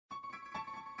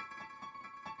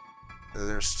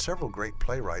There's several great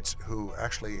playwrights who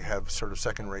actually have sort of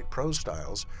second-rate prose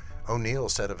styles. O'Neill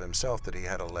said of himself that he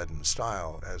had a leaden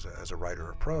style as a writer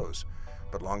of prose,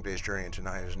 but Long Day's Journey into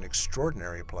Night is an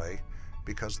extraordinary play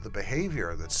because the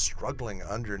behavior that's struggling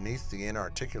underneath the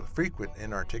frequent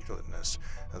inarticulateness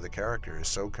of the character is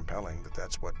so compelling that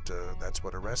that's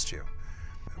what arrests you.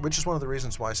 Which is one of the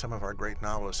reasons why some of our great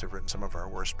novelists have written some of our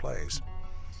worst plays.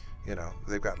 You know,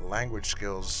 they've got language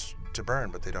skills to burn,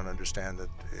 but they don't understand that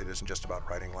it isn't just about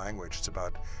writing language, it's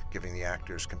about giving the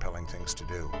actors compelling things to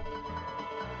do.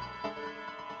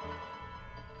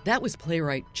 That was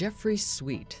playwright Jeffrey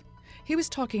Sweet. He was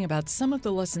talking about some of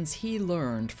the lessons he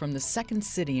learned from the Second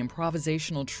City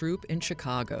improvisational troupe in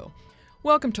Chicago.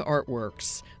 Welcome to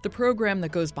Artworks, the program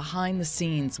that goes behind the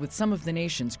scenes with some of the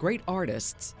nation's great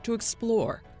artists to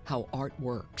explore how art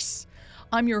works.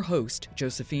 I'm your host,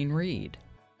 Josephine Reed.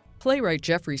 Playwright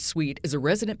Jeffrey Sweet is a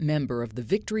resident member of the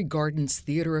Victory Gardens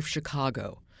Theater of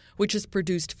Chicago, which has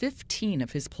produced 15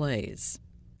 of his plays.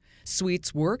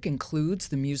 Sweet's work includes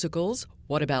the musicals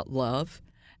What About Love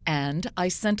and I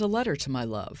Sent a Letter to My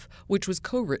Love, which was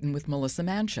co-written with Melissa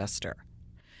Manchester.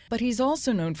 But he's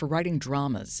also known for writing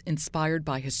dramas inspired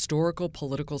by historical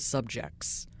political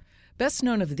subjects. Best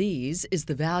known of these is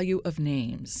The Value of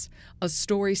Names, a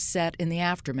story set in the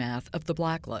aftermath of the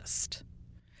Blacklist.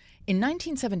 In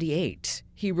 1978,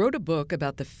 he wrote a book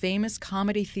about the famous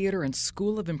comedy theater and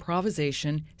school of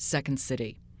improvisation, Second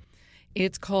City.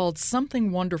 It's called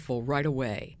Something Wonderful Right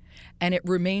Away, and it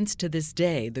remains to this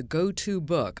day the go-to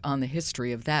book on the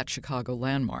history of that Chicago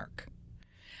landmark.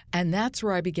 And that's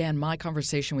where I began my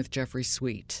conversation with Jeffrey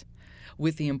Sweet,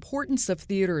 with the importance of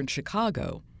theater in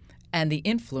Chicago and the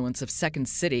influence of Second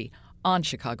City on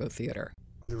Chicago theater.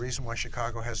 The reason why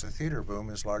Chicago has a theater boom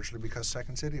is largely because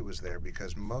Second City was there,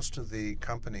 because most of the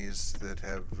companies that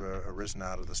have arisen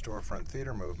out of the storefront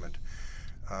theater movement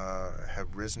have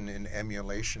risen in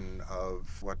emulation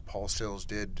of what Paul Sills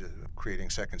did, creating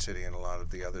Second City and a lot of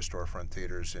the other storefront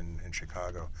theaters in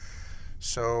Chicago.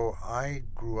 So I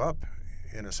grew up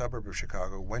in a suburb of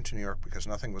Chicago, went to New York because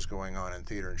nothing was going on in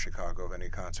theater in Chicago of any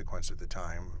consequence at the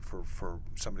time for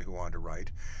somebody who wanted to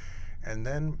write. And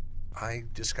then I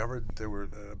discovered there were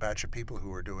a batch of people who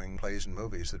were doing plays and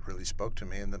movies that really spoke to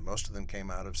me, and that most of them came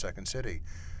out of Second City.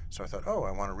 So I thought,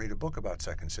 I want to read a book about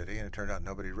Second City, and it turned out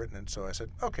nobody had written it, so I said,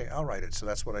 okay, I'll write it. So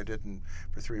that's what I did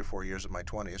for 3 or 4 years of my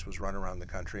 20s, was run around the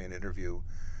country and interview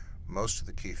most of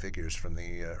the key figures from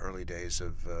the early days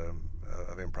of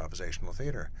improvisational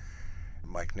theater.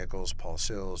 Mike Nichols, Paul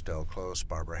Sills, Del Close,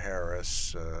 Barbara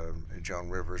Harris, Joan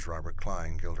Rivers, Robert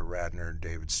Klein, Gilda Radner,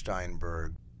 David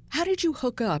Steinberg. How did you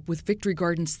hook up with Victory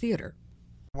Gardens Theater?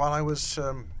 While I was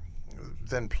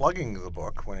then plugging the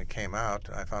book when it came out,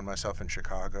 I found myself in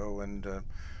Chicago, and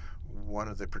one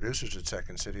of the producers at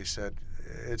Second City said,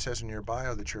 it says in your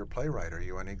bio that you're a playwright. Are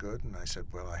you any good? And I said,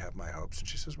 well, I have my hopes. And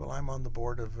she says, well, I'm on the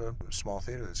board of a small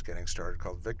theater that's getting started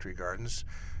called Victory Gardens.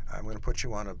 I'm going to put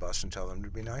you on a bus and tell them to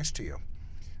be nice to you.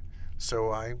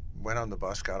 So I went on the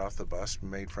bus, got off the bus,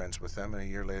 made friends with them, and a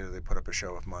year later they put up a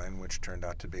show of mine, which turned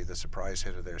out to be the surprise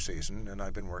hit of their season, and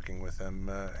I've been working with them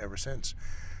ever since.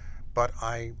 But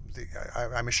I'm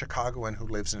a Chicagoan who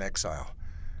lives in exile,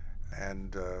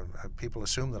 and people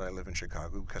assume that I live in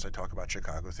Chicago because I talk about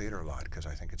Chicago theater a lot, because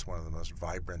I think it's one of the most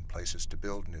vibrant places to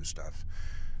build new stuff,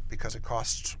 because it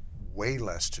costs way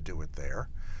less to do it there.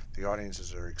 The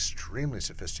audiences are extremely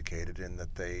sophisticated in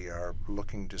that they are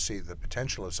looking to see the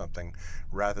potential of something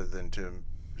rather than to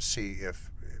see if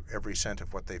every cent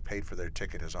of what they've paid for their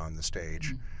ticket is on the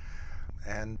stage.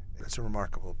 And it's a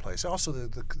remarkable place. Also,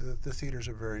 the theaters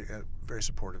are very very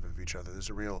supportive of each other. There's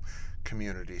a real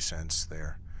community sense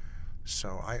there.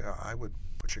 So I would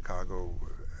put Chicago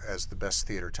as the best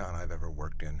theater town I've ever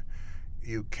worked in.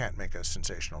 You can't make a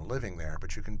sensational living there,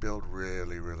 but you can build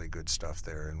really, really good stuff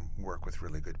there and work with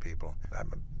really good people.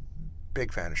 I'm a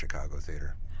big fan of Chicago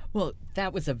theater. Well,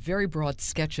 that was a very broad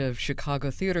sketch of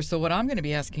Chicago theater. So what I'm going to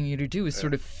be asking you to do is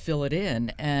sort of fill it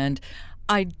in. And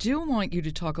I do want you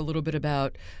to talk a little bit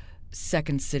about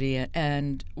Second City.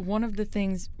 And one of the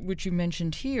things which you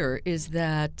mentioned here is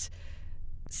that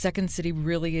Second City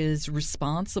really is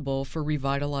responsible for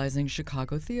revitalizing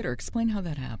Chicago theater. Explain how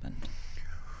that happened.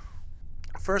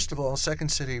 First of all, Second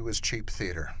City was cheap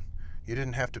theater. You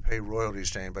didn't have to pay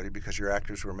royalties to anybody because your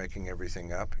actors were making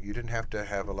everything up. You didn't have to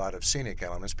have a lot of scenic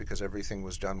elements because everything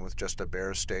was done with just a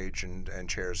bare stage and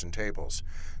chairs and tables.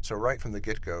 So right from the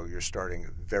get-go, you're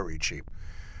starting very cheap.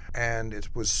 And it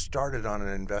was started on an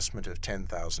investment of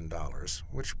 $10,000,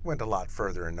 which went a lot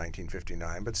further in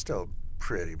 1959, but still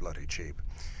pretty bloody cheap.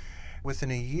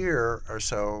 Within a year or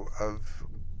so of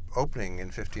opening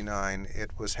in '59,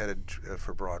 it was headed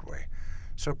for Broadway.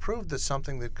 So it proved that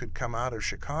something that could come out of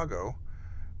Chicago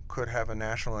could have a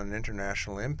national and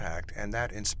international impact, and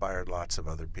that inspired lots of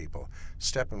other people.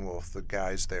 Steppenwolf, the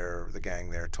guys there, the gang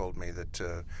there, told me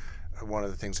that one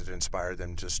of the things that inspired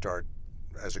them to start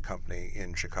as a company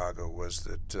in Chicago was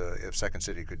that if Second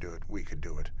City could do it, we could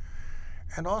do it.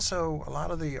 And also, a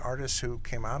lot of the artists who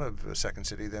came out of Second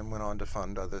City then went on to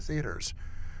fund other theaters.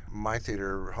 My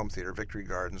theater, home theater, Victory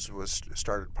Gardens, was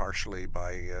started partially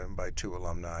by two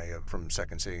alumni from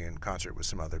Second City in concert with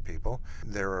some other people.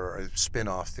 There are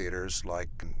spin-off theaters like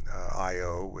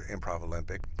I.O., Improv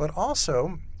Olympic. But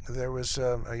also, there was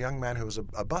a young man who was a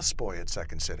busboy at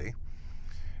Second City.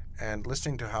 And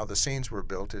listening to how the scenes were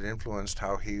built, it influenced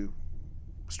how he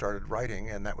started writing,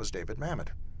 and that was David Mamet.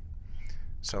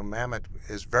 So Mamet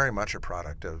is very much a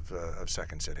product of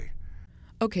Second City.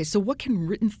 Okay, so what can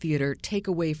written theater take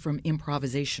away from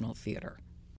improvisational theater?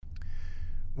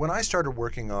 When I started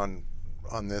working on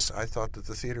this, I thought that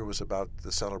the theater was about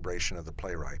the celebration of the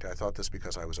playwright. I thought this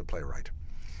because I was a playwright.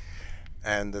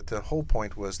 And that the whole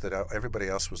point was that everybody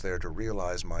else was there to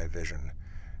realize my vision.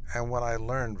 And what I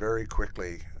learned very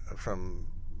quickly from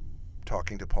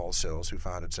talking to Paul Sills, who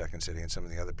founded Second City, and some of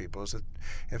the other people, is that,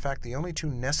 in fact, the only two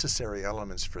necessary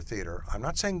elements for theater, I'm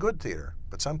not saying good theater,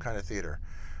 but some kind of theater,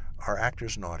 are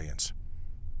actors and audience.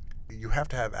 You have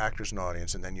to have actors and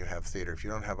audience, and then you have theater. If you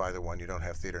don't have either one, you don't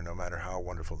have theater, no matter how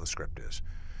wonderful the script is.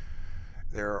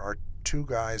 There are two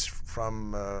guys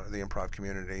from the improv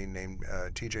community named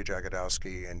T.J.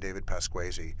 Jagodowski and David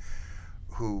Pasquesi,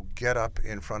 who get up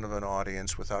in front of an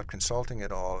audience without consulting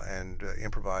at all and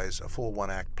improvise a full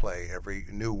one-act play,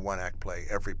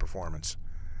 every performance.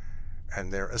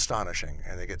 And they're astonishing,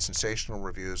 and they get sensational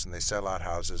reviews, and they sell out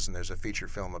houses, and there's a feature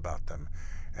film about them.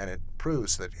 And it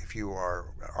proves that if you are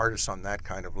artists on that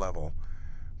kind of level,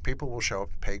 people will show up,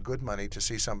 pay good money to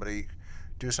see somebody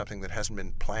do something that hasn't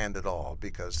been planned at all,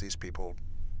 because these people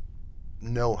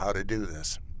know how to do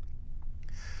this.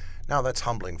 Now, that's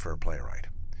humbling for a playwright.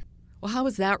 Well, how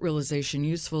was that realization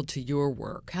useful to your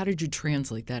work? How did you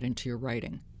translate that into your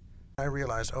writing? I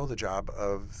realized, the job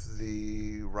of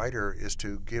the writer is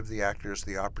to give the actors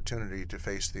the opportunity to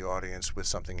face the audience with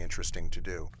something interesting to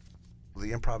do.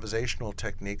 The improvisational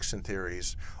techniques and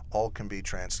theories all can be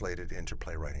translated into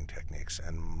playwriting techniques,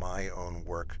 and my own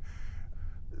work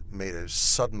made a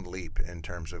sudden leap in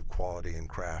terms of quality and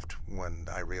craft when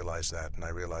I realized that, and I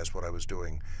realized what I was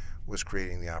doing was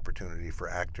creating the opportunity for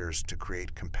actors to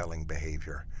create compelling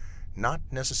behavior. Not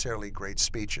necessarily great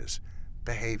speeches,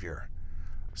 behavior.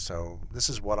 So this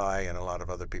is what I and a lot of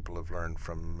other people have learned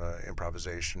from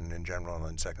improvisation in general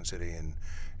and Second City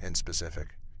in specific.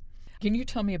 Can you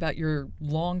tell me about your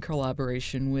long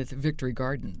collaboration with Victory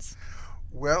Gardens?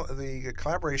 Well, the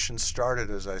collaboration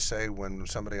started, as I say, when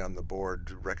somebody on the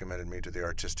board recommended me to the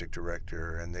artistic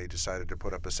director, and they decided to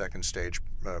put up a second stage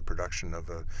production of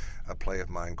a play of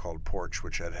mine called Porch,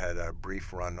 which had had a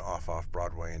brief run off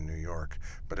Broadway in New York,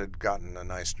 but had gotten a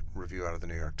nice review out of the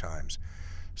New York Times.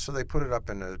 So they put it up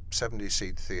in a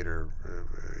 70-seat theater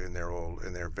in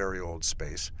their very old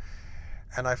space.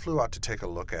 And I flew out to take a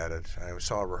look at it. I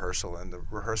saw a rehearsal, and the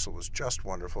rehearsal was just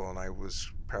wonderful, and I was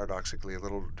paradoxically a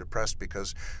little depressed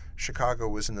because Chicago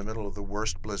was in the middle of the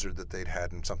worst blizzard that they'd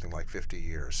had in something like 50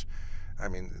 years. I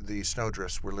mean, the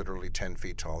snowdrifts were literally 10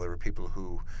 feet tall. There were people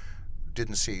who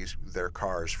didn't see their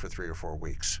cars for 3 or 4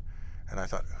 weeks. And I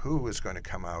thought, who is going to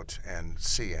come out and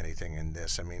see anything in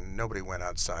this? I mean, nobody went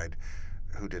outside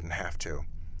who didn't have to.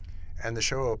 And the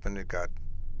show opened. It got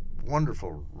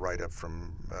wonderful write-up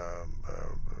from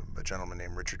a gentleman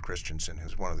named Richard Christensen,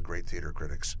 who's one of the great theater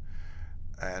critics.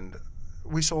 And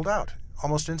we sold out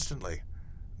almost instantly.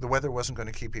 The weather wasn't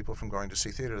going to keep people from going to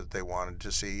see theater that they wanted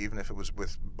to see, even if it was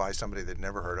by somebody they'd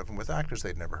never heard of and with actors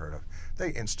they'd never heard of. They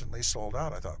instantly sold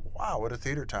out. I thought, wow, what a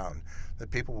theater town,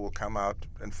 that people will come out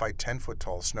and fight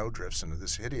 10-foot-tall snowdrifts in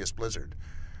this hideous blizzard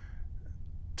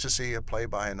to see a play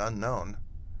by an unknown.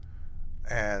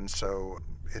 And so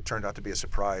it turned out to be a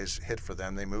surprise hit for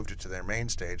them. They moved it to their main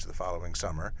stage the following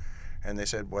summer, and they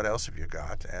said, what else have you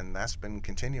got? And that's been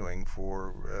continuing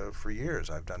for years.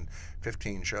 I've done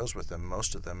 15 shows with them,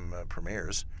 most of them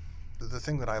premieres. The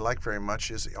thing that I like very much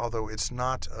is, although it's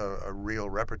not a real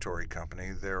repertory company,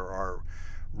 there are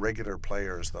regular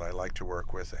players that I like to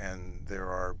work with, and there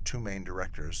are two main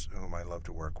directors whom I love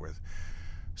to work with.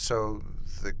 So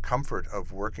the comfort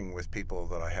of working with people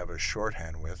that I have a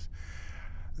shorthand with.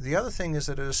 The other thing is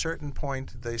that at a certain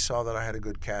point they saw that I had a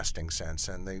good casting sense,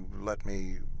 and they let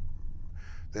me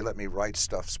they let me write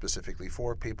stuff specifically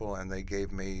for people, and they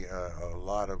gave me a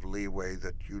lot of leeway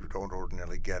that you don't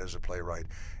ordinarily get as a playwright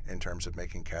in terms of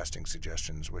making casting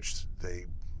suggestions, which they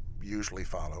usually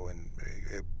follow, and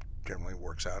it generally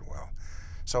works out well.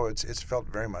 So it's felt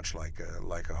very much like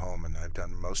a home, and I've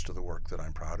done most of the work that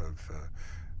I'm proud of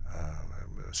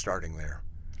starting there.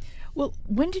 Well,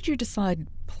 when did you decide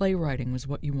playwriting was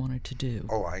what you wanted to do?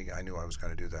 Oh, I knew I was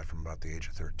going to do that from about the age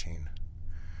of 13.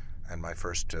 And my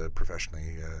first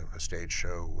professionally staged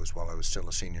show was while I was still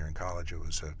a senior in college. It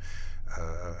was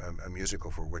a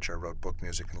musical for which I wrote book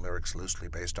music and lyrics loosely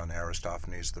based on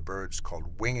Aristophanes' The Birds, called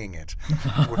Winging It,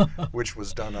 which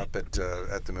was done up at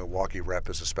the Milwaukee Rep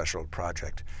as a special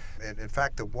project. And in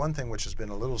fact, the one thing which has been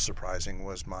a little surprising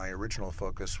was my original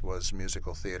focus was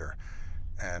musical theater.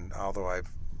 And although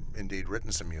I've indeed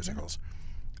written some musicals,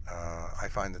 I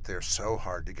find that they're so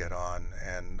hard to get on,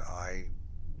 and I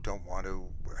don't want to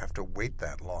have to wait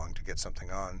that long to get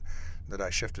something on, that I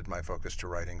shifted my focus to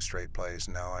writing straight plays.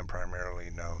 Now I'm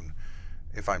primarily known,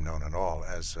 if I'm known at all,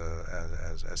 as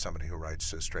somebody who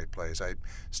writes straight plays. I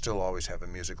still always have a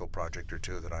musical project or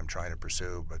two that I'm trying to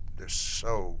pursue, but they're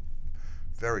so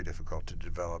very difficult to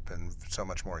develop and so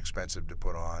much more expensive to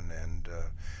put on, and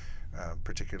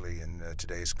particularly in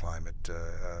today's climate,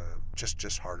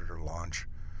 just harder to launch.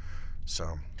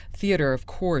 So theater, of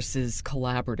course, is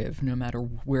collaborative no matter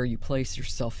where you place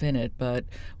yourself in it, but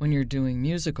when you're doing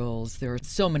musicals, there are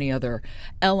so many other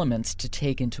elements to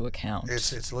take into account.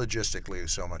 It's logistically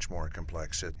so much more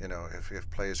complex. If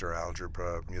plays are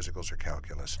algebra, musicals are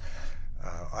calculus.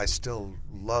 I still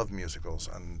love musicals,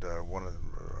 and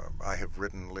I have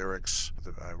written lyrics.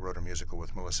 I wrote a musical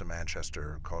with Melissa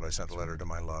Manchester called I Sent a Letter to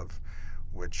My Love,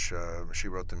 which she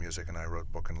wrote the music and I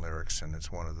wrote book and lyrics, and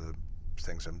it's one of the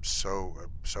things I'm so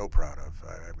proud of.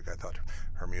 I thought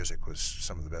her music was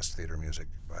some of the best theater music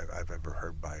I've ever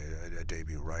heard by a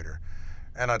debut writer,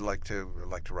 and I'd like to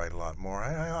write a lot more.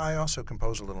 I also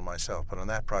compose a little myself, but on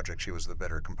that project she was the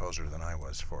better composer than I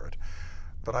was for it.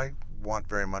 But I want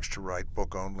very much to write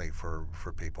book only for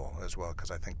people as well,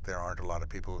 because I think there aren't a lot of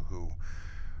people who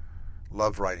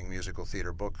love writing musical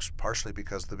theater books, partially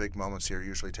because the big moments here are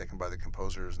usually taken by the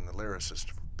composers and the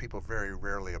lyricists. People very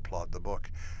rarely applaud the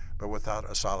book. But without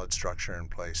a solid structure in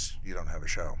place, you don't have a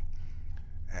show.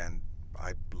 And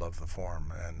I love the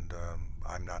form, and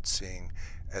I'm not seeing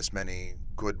as many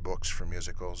good books for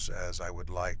musicals as I would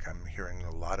like. I'm hearing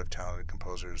a lot of talented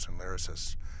composers and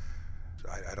lyricists.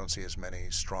 I don't see as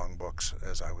many strong books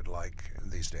as I would like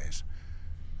these days.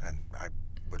 And I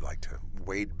would like to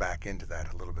wade back into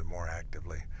that a little bit more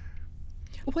actively.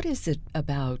 What is it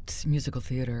about musical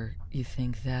theater, you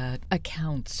think, that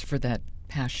accounts for that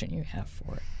passion you have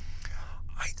for it?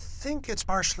 I think it's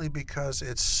partially because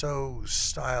it's so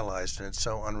stylized and it's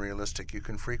so unrealistic. You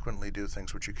can frequently do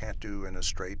things which you can't do in a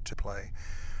straight play.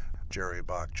 Jerry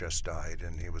Bach just died,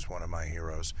 and he was one of my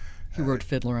heroes. He wrote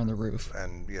Fiddler on the Roof.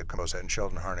 And composed that. And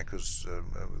Sheldon Harnick, who's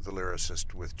the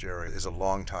lyricist with Jerry, is a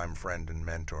longtime friend and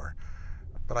mentor.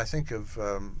 But I think of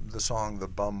the song The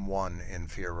Bum Won in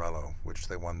Fiorello, which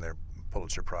they won their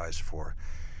Pulitzer Prize for.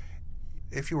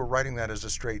 If you were writing that as a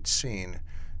straight scene,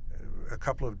 a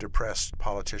couple of depressed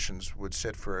politicians would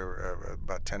sit for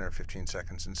about 10 or 15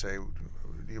 seconds and say,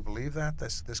 do you believe that?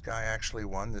 This guy actually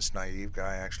won? This naive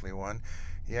guy actually won?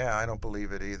 Yeah, I don't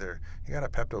believe it either. You got a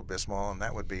Pepto-Bismol, and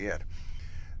that would be it.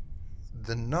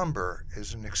 The number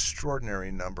is an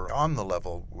extraordinary number, on the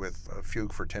level with a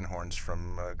Fugue for Tin Horns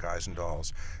from Guys and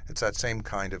Dolls. It's that same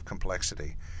kind of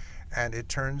complexity. And it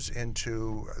turns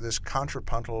into this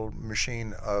contrapuntal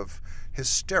machine of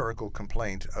hysterical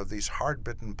complaint of these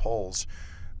hard-bitten Poles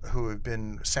who have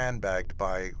been sandbagged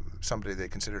by somebody they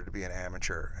consider to be an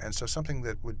amateur. And so something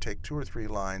that would take 2 or 3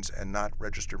 lines and not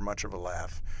register much of a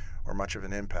laugh or much of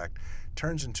an impact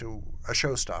turns into a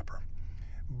showstopper.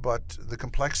 But the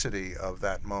complexity of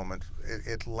that moment,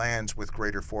 it lands with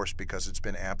greater force because it's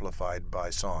been amplified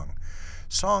by song.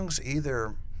 Songs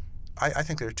either... I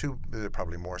think there are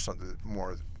probably more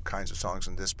kinds of songs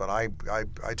than this, but I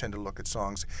tend to look at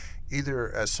songs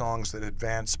either as songs that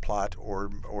advance plot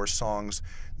or songs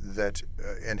that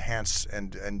enhance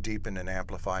and deepen and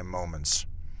amplify moments.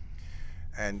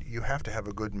 And you have to have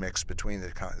a good mix between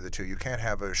the two. You can't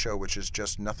have a show which is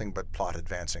just nothing but plot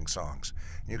advancing songs.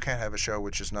 You can't have a show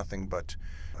which is nothing but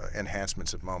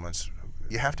enhancements of moments.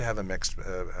 You have to have a mix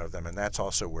of them, and that's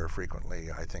also where frequently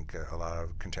I think a lot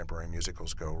of contemporary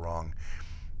musicals go wrong,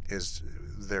 is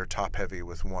they're top-heavy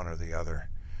with one or the other.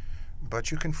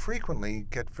 But you can frequently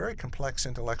get very complex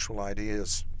intellectual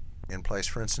ideas in place.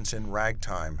 For instance, in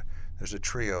Ragtime, there's a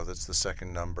trio that's the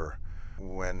second number,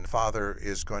 when father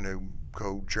is going to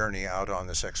go journey out on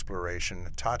this exploration,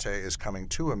 Tate is coming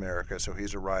to America, so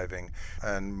he's arriving,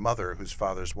 and mother, who's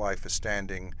father's wife, is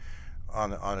standing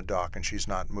on a dock, and she's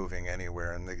not moving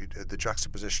anywhere. And the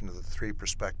juxtaposition of the three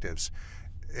perspectives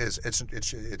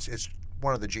it's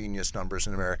one of the genius numbers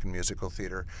in American musical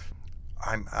theater.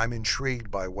 I'm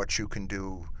intrigued by what you can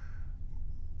do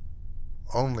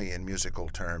only in musical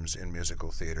terms in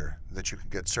musical theater, that you can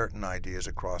get certain ideas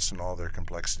across in all their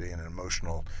complexity and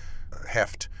emotional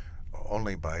heft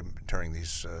only by turning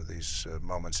these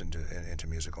moments into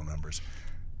musical numbers.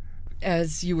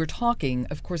 As you were talking,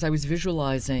 of course, I was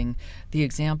visualizing the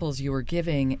examples you were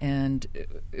giving, and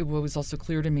what was also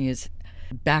clear to me is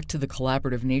back to the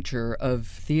collaborative nature of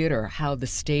theater, how the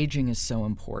staging is so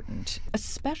important,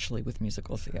 especially with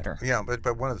musical theater. Yeah,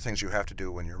 but one of the things you have to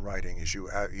do when you're writing is you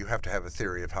have to have a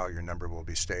theory of how your number will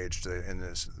be staged. In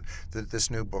this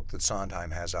new book that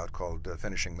Sondheim has out called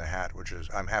Finishing the Hat, which is,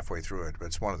 I'm halfway through it, but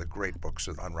it's one of the great books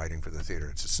on writing for the theater.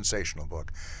 It's a sensational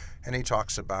book. And he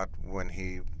talks about when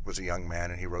he was a young man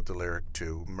and he wrote the lyric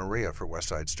to Maria for West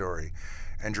Side Story.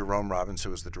 And Jerome Robbins, who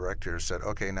was the director, said,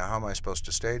 okay, now how am I supposed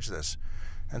to stage this?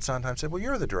 And Sondheim said, well,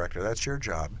 you're the director. That's your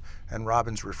job. And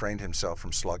Robbins refrained himself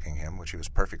from slugging him, which he was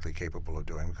perfectly capable of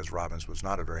doing because Robbins was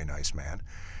not a very nice man.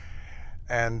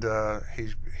 And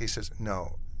he says,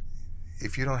 no,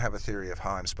 if you don't have a theory of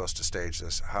how I'm supposed to stage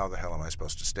this, how the hell am I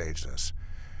supposed to stage this?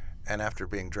 And after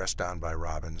being dressed down by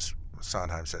Robbins,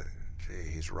 Sondheim said,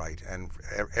 gee, he's right. And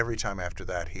every time after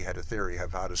that, he had a theory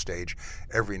of how to stage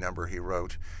every number he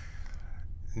wrote.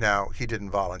 Now, he didn't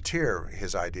volunteer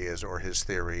his ideas or his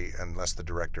theory unless the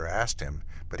director asked him,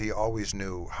 but he always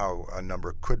knew how a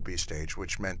number could be staged,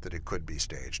 which meant that it could be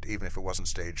staged. Even if it wasn't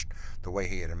staged the way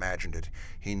he had imagined it,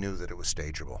 he knew that it was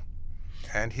stageable.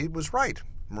 And he was right.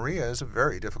 Maria is a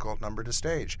very difficult number to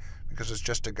stage because it's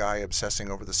just a guy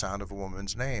obsessing over the sound of a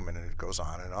woman's name, and it goes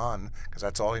on because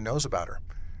that's all he knows about her.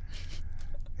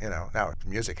 You know, now,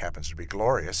 music happens to be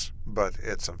glorious, but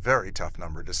it's a very tough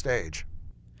number to stage.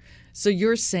 So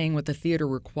you're saying what the theater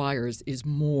requires is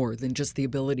more than just the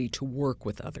ability to work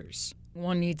with others.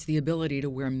 One needs the ability to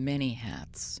wear many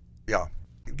hats. Yeah.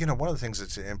 You know, one of the things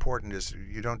that's important is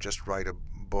you don't just write a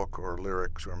book or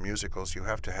lyrics or musicals. You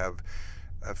have to have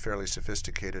a fairly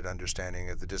sophisticated understanding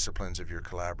of the disciplines of your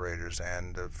collaborators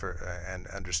and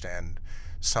understand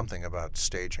something about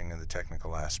staging and the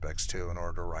technical aspects, too, in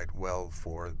order to write well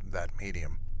for that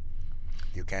medium.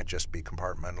 You can't just be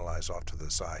compartmentalized off to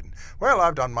the side. Well,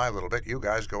 I've done my little bit. You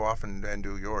guys go off and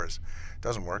do yours. It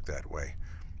doesn't work that way.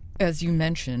 As you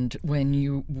mentioned, when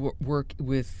you work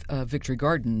with Victory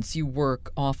Gardens, you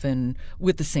work often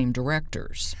with the same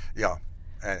directors. Yeah,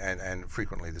 and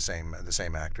frequently the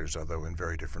same actors, although in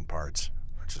very different parts.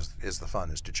 Which is the fun,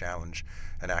 is to challenge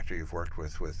an actor you've worked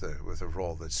with a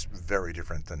role that's very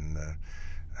different than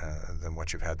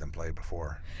what you've had them play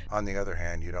before. On the other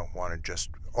hand, you don't want to just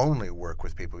only work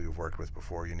with people you've worked with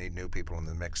before. You need new people in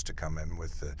the mix to come in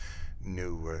with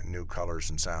new colors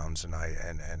and sounds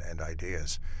and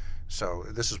ideas. So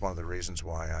this is one of the reasons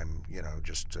why I'm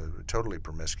just totally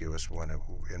promiscuous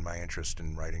in my interest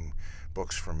in writing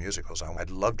books for musicals. I'd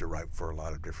love to write for a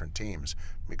lot of different teams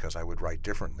because I would write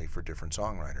differently for different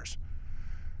songwriters.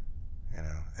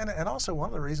 And also one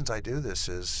of the reasons I do this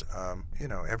is,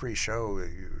 every show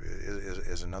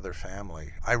is another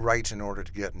family. I write in order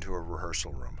to get into a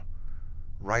rehearsal room.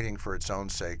 Writing for its own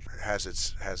sake has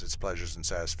its pleasures and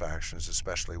satisfactions,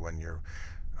 especially when you're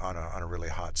on a really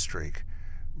hot streak.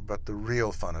 But the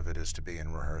real fun of it is to be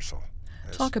in rehearsal.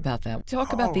 Talk about that.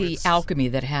 Talk about the alchemy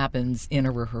that happens in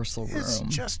a rehearsal room.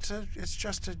 It's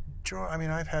just a joy. I mean,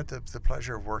 I've had the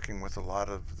pleasure of working with a lot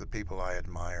of the people I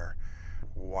admire,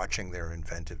 watching their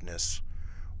inventiveness,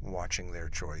 watching their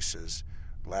choices,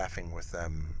 laughing with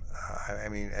them.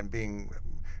 And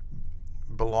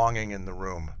belonging in the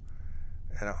room.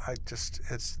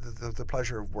 It's the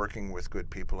pleasure of working with good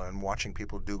people and watching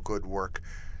people do good work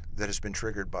that has been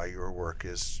triggered by your work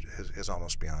is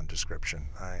almost beyond description.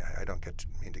 I don't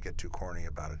mean to get too corny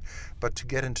about it, but to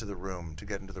get into the room, to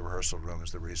get into the rehearsal room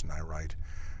is the reason I write.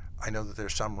 I know that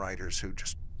there's some writers who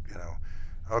just,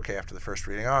 okay, after the first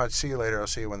reading, see you later, I'll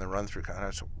see you when the run-through comes. And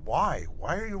I said, why?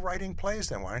 Why are you writing plays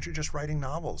then? Why aren't you just writing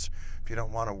novels? If you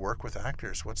don't want to work with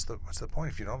actors, what's the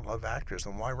point? If you don't love actors,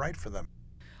 then why write for them?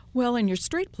 Well, in your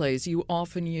straight plays, you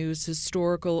often use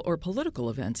historical or political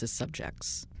events as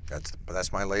subjects.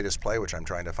 That's my latest play, which I'm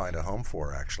trying to find a home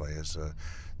for, actually.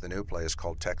 The new play is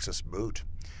called Texas Boot,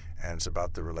 and it's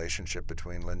about the relationship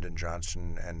between Lyndon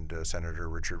Johnson and Senator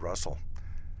Richard Russell.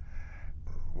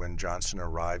 when Johnson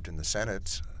arrived in the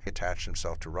Senate, he attached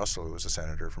himself to Russell, who was a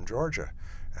senator from Georgia.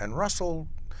 And Russell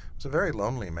was a very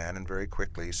lonely man and very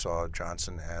quickly saw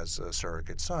Johnson as a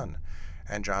surrogate son.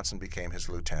 And Johnson became his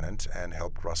lieutenant and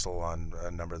helped Russell on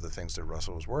a number of the things that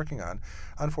Russell was working on.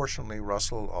 Unfortunately,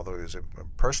 Russell, although he was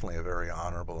personally a very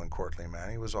honorable and courtly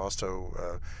man, he was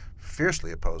also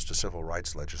fiercely opposed to civil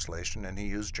rights legislation, and he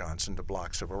used Johnson to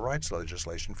block civil rights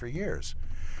legislation for years.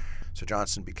 So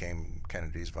Johnson became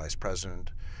Kennedy's vice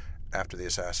president. After the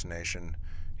assassination,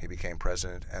 he became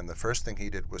president, and the first thing he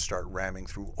did was start ramming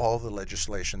through all the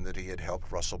legislation that he had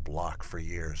helped Russell block for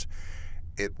years.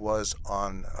 It was,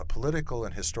 on a political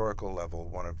and historical level,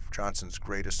 one of Johnson's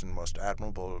greatest and most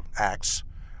admirable acts.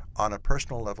 On a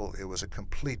personal level, it was a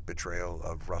complete betrayal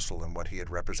of Russell and what he had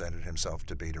represented himself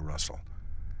to be to Russell.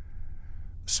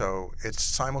 So it's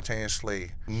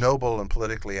simultaneously noble and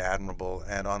politically admirable,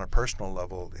 and on a personal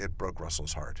level, it broke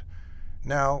Russell's heart.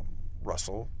 Now,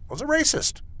 Russell was a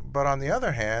racist, but on the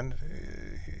other hand,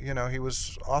 he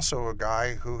was also a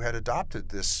guy who had adopted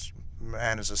this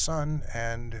man as a son,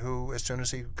 and who, as soon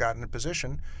as he got in a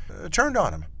position, turned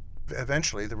on him.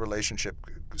 Eventually, the relationship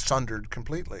sundered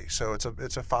completely. So it's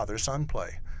a father-son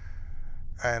play.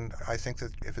 And I think that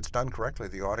if it's done correctly,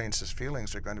 the audience's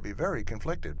feelings are going to be very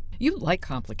conflicted. You like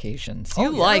complications.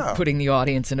 You like putting the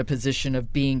audience in a position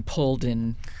of being pulled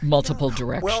in multiple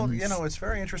directions. Well, it's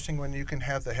very interesting when you can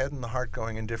have the head and the heart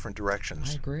going in different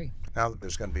directions. I agree. Now,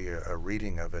 there's going to be a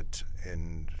reading of it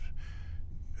in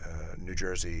New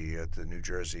Jersey at the New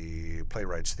Jersey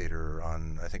Playwrights Theater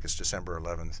on, I think it's December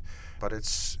 11th. But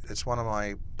it's one of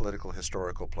my political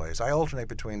historical plays. I alternate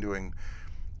between doing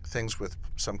things with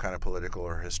some kind of political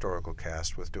or historical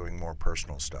cast with doing more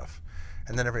personal stuff.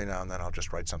 And then every now and then I'll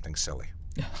just write something silly.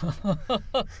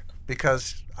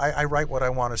 Because I write what I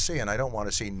want to see, and I don't want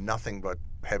to see nothing but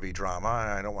heavy drama,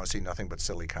 and I don't want to see nothing but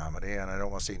silly comedy, and I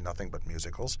don't want to see nothing but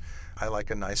musicals. I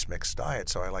like a nice mixed diet,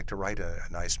 so I like to write a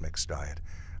nice mixed diet.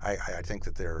 I think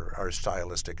that there are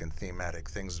stylistic and thematic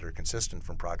things that are consistent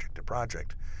from project to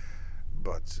project,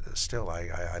 but still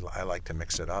I like to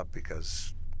mix it up,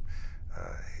 because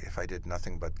if I did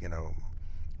nothing but,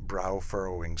 brow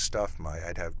furrowing stuff,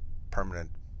 I'd have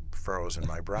permanent furrows in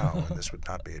my brow, and this would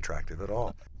not be attractive at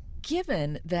all.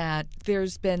 Given that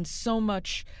there's been so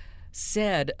much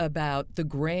said about the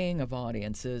graying of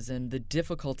audiences and the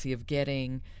difficulty of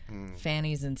getting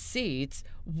fannies and seats,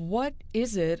 what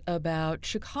is it about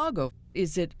Chicago?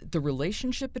 Is it the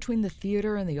relationship between the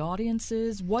theater and the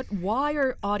audiences? Why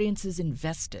are audiences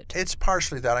invested? It's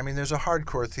partially that. I mean, there's a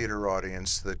hardcore theater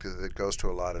audience that goes to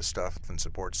a lot of stuff and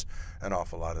supports an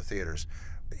awful lot of theaters.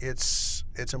 It's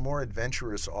a more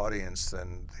adventurous audience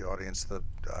than the audience that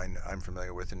I'm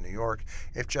familiar with in New York,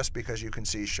 if just because you can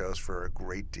see shows for a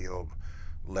great deal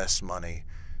less money.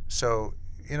 So,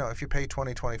 if you pay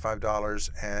 $20, $25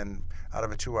 and out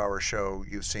of a 2-hour show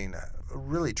you've seen a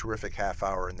really terrific half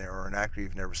hour in there, or an actor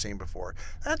you've never seen before,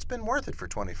 that's been worth it for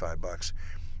 $25.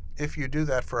 If you do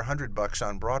that for $100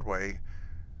 on Broadway,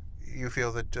 you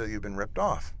feel that you've been ripped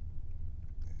off.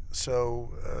 So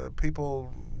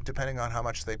people, depending on how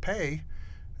much they pay,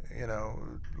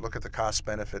 look at the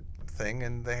cost-benefit thing,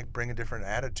 and they bring a different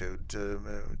attitude to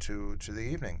the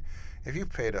evening. If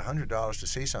you've paid $100 to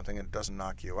see something and it doesn't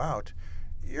knock you out,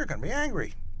 you're going to be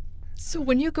angry. So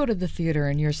when you go to the theater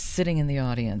and you're sitting in the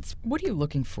audience, what are you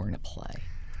looking for in a play?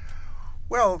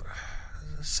 Well,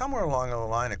 somewhere along the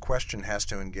line, a question has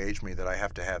to engage me that I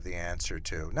have to have the answer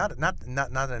to. Not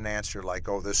an answer like,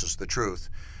 oh, this is the truth.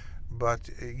 But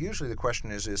usually the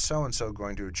question is so-and-so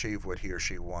going to achieve what he or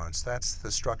she wants? That's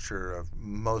the structure of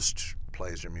most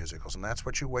plays or musicals, and that's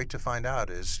what you wait to find out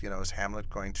is Hamlet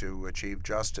going to achieve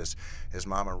justice? Is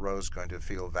Mama Rose going to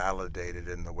feel validated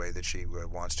in the way that she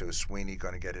wants to? Is Sweeney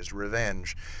going to get his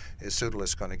revenge? Is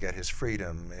Pseudolus going to get his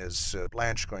freedom? Is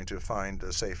Blanche going to find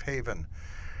a safe haven?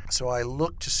 So I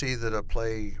look to see that a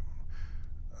play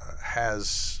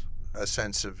has a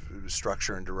sense of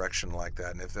structure and direction like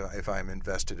that, and if I'm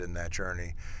invested in that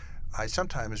journey, I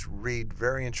sometimes read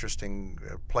very interesting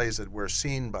plays that were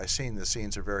scene by scene. The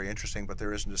scenes are very interesting, but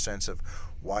there isn't a sense of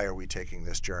why are we taking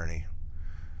this journey.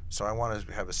 So I want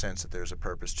to have a sense that there's a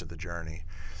purpose to the journey.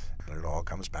 It all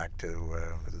comes back to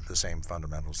the same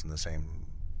fundamentals and the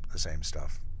same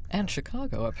stuff. And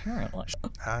Chicago, apparently.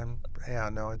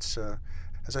 It's.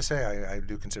 As I say, I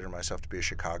do consider myself to be a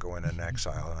Chicagoan in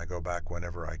exile, and I go back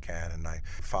whenever I can, and I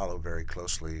follow very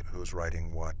closely who's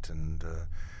writing what. And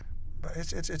but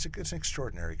it's an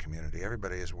extraordinary community.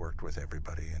 Everybody has worked with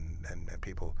everybody, and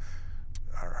people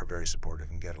are very supportive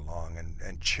and get along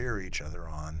and cheer each other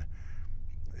on.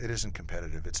 It isn't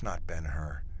competitive. It's not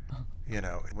Ben-Hur. You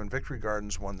know, when Victory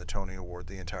Gardens won the Tony Award,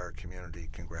 the entire community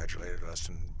congratulated us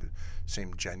and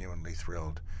seemed genuinely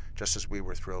thrilled, just as we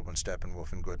were thrilled when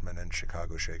Steppenwolf and Goodman and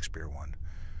Chicago Shakespeare won.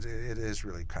 It is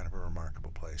really kind of a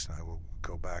remarkable place, and I will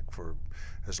go back for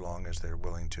as long as they're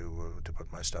willing to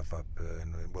put my stuff up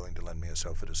and willing to lend me a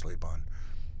sofa to sleep on.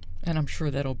 And I'm sure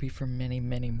that'll be for many,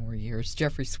 many more years.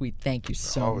 Jeffrey Sweet, thank you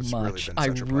so it's much. Really been I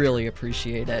such a really pleasure.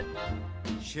 appreciate it.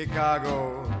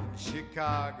 Chicago,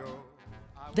 Chicago.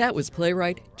 That was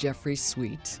playwright Jeffrey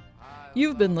Sweet.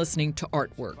 You've been listening to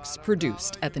Artworks,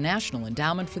 produced at the National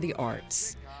Endowment for the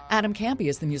Arts. Adam Campy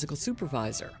is the musical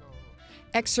supervisor.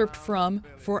 Excerpt from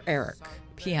For Eric,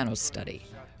 Piano Study,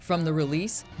 from the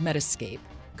release Metascape,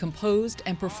 composed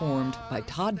and performed by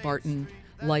Todd Barton,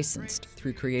 licensed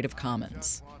through Creative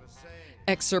Commons.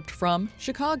 Excerpt from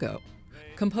Chicago,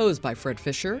 composed by Fred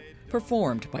Fisher,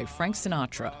 performed by Frank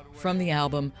Sinatra, from the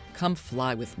album Come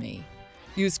Fly With Me,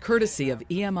 used courtesy of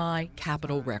EMI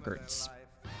Capitol Records.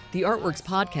 The Artworks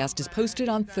podcast is posted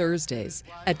on Thursdays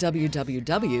at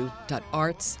www.arts.gov.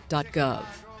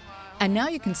 And now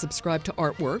you can subscribe to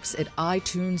Artworks at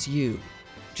iTunes U.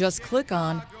 Just click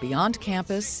on Beyond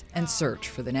Campus and search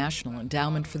for the National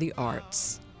Endowment for the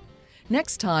Arts.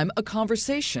 Next time, a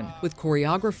conversation with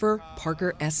choreographer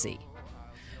Parker Essie.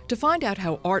 To find out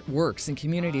how art works in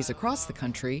communities across the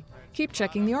country, keep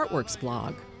checking the Artworks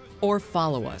blog or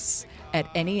follow us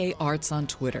at NEA Arts on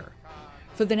Twitter.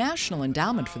 For the National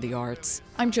Endowment for the Arts,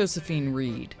 I'm Josephine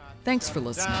Reed. Thanks for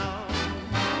listening.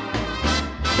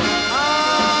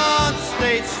 On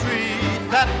State Street,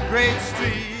 that great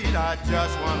street, I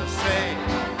just want to say,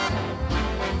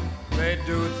 they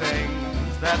do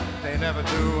things that they never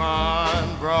do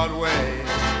on Broadway.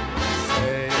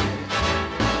 Say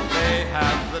they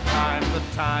have the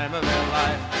time of their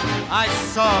life. I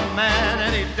saw a man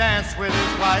and he danced with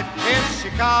his wife in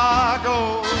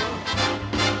Chicago.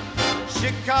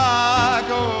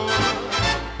 Chicago,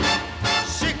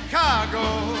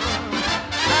 Chicago.